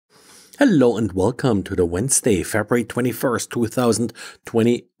Hello and welcome to the Wednesday, February 21st,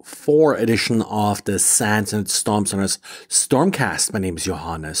 2024 edition of the Sands and Storm Center's Stormcast. My name is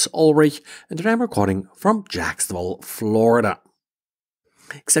Johannes Ulrich and today I'm recording from Jacksonville, Florida.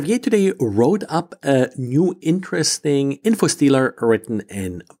 Xavier today wrote up a new interesting InfoStealer written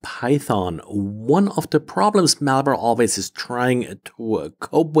in Python. One of the problems malware always is trying to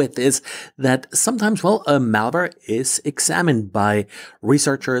cope with is that sometimes, a malware is examined by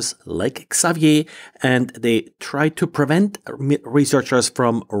researchers like Xavier, and they try to prevent researchers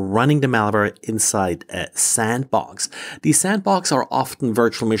from running the malware inside a sandbox. These sandboxes are often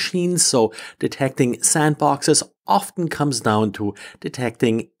virtual machines, so detecting sandboxes often comes down to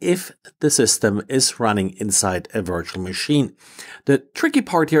detecting if the system is running inside a virtual machine. The tricky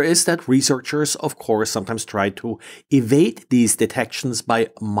part here is that researchers, of course, sometimes try to evade these detections by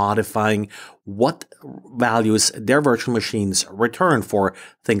modifying what values their virtual machines return for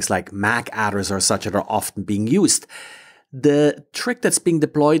things like MAC address or such that are often being used. The trick that's being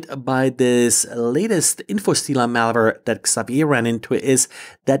deployed by this latest InfoStealer malware that Xavier ran into is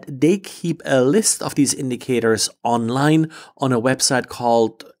that they keep a list of these indicators online on a website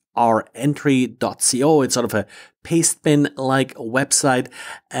called ourentry.co. It's sort of a pastebin-like website,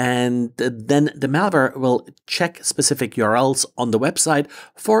 and then the malware will check specific URLs on the website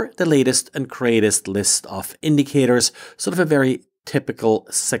for the latest and greatest list of indicators, sort of a very typical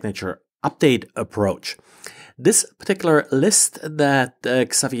signature update approach. This particular list that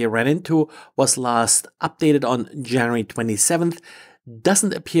Xavier ran into was last updated on January 27th.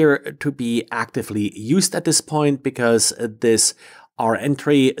 Doesn't appear to be actively used at this point because this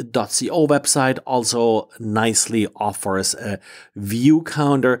ourentry.co website also nicely offers a view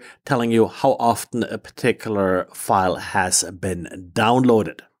counter telling you how often a particular file has been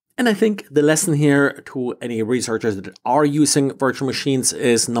downloaded. And I think the lesson here to any researchers that are using virtual machines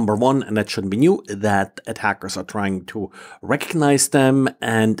is number one, and that shouldn't be new, that attackers are trying to recognize them.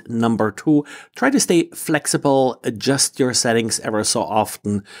 And number two, try to stay flexible, adjust your settings ever so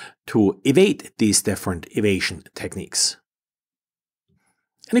often to evade these different evasion techniques.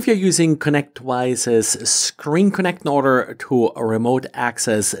 And if you're using Connectwise's Screenconnect in order to remote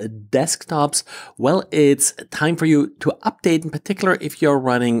access desktops, it's time for you to update, in particular if you're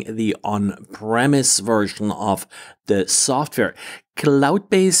running the on-premise version of the software.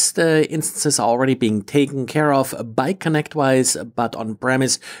 Cloud-based instances are already being taken care of by Connectwise, but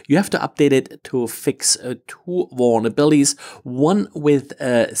on-premise, you have to update it to fix two vulnerabilities. One with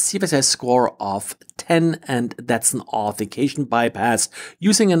a CVSS score of 10, and that's an authentication bypass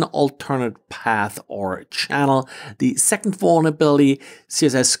using an alternate path or channel. The second vulnerability,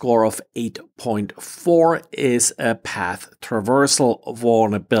 CVSS score of 8.4, is a path traversal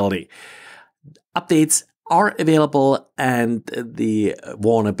vulnerability. Updates are available, and the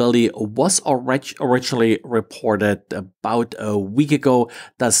vulnerability was originally reported about a week ago,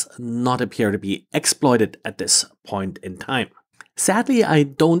 does not appear to be exploited at this point in time. Sadly, I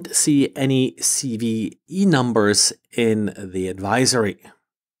don't see any CVE numbers in the advisory.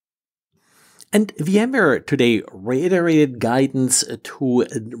 And VMware today reiterated guidance to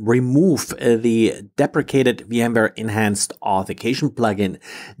remove the deprecated VMware Enhanced Authentication plugin.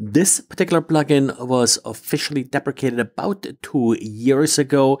 This particular plugin was officially deprecated about 2 years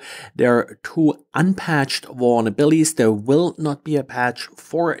ago. There are two unpatched vulnerabilities. There will not be a patch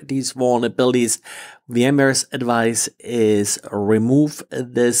for these vulnerabilities. VMware's advice is remove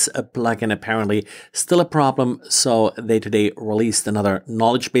this plugin. Apparently still a problem, so they today released another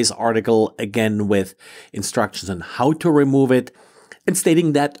knowledge base article again with instructions on how to remove it, and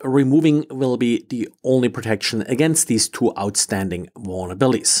stating that removing will be the only protection against these two outstanding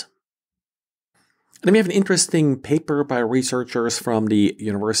vulnerabilities. And then we have an interesting paper by researchers from the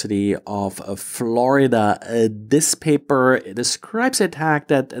University of Florida. This paper describes an attack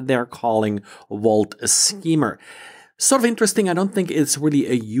that they're calling VoltSchemer. Sort of interesting. I don't think it's really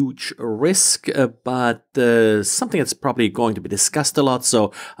a huge risk, but something that's probably going to be discussed a lot,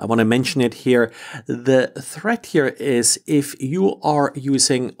 so I want to mention it here. The threat here is if you are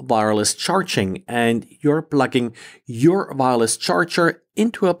using wireless charging and you're plugging your wireless charger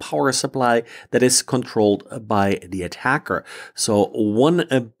into a power supply that is controlled by the attacker. So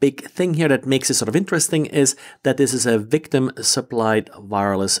one big thing here that makes it sort of interesting is that this is a victim-supplied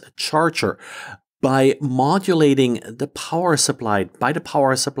wireless charger. By modulating the power supply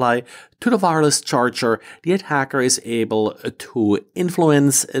to the wireless charger, the attacker is able to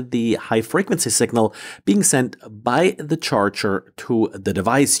influence the high frequency signal being sent by the charger to the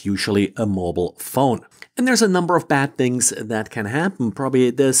device, usually a mobile phone. And there's a number of bad things that can happen.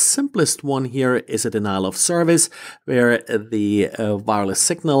 Probably the simplest one here is a denial of service, where the wireless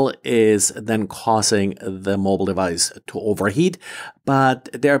signal is then causing the mobile device to overheat. But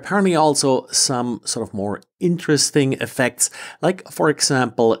there are apparently also some sort of more interesting effects, like, for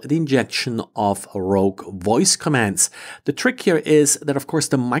example, the injection of rogue voice commands. The trick here is that, of course,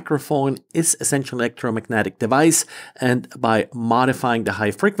 the microphone is essentially an electromagnetic device, and by modifying the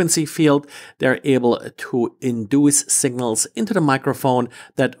high frequency field, they're able to induce signals into the microphone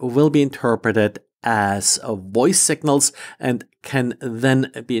that will be interpreted as voice signals and can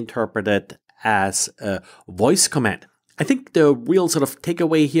then be interpreted as a voice command. I think the real sort of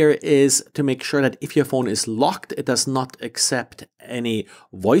takeaway here is to make sure that if your phone is locked, it does not accept any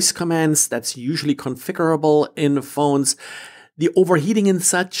voice commands. That's usually configurable in phones. The overheating and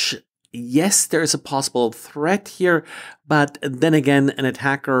such, yes, there is a possible threat here, but then again, an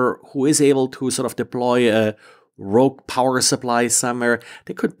attacker who is able to sort of deploy a rogue power supply somewhere,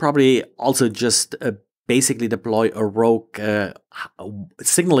 they could probably also just basically deploy a rogue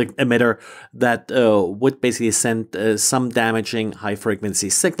signal emitter that would basically send some damaging high frequency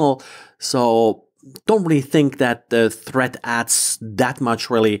signal. So don't really think that the threat adds that much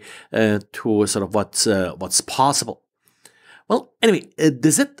really to sort of what's possible. Well, anyway,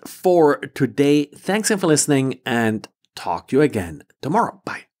 this is it for today. Thanks again for listening, and talk to you again tomorrow.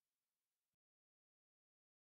 Bye.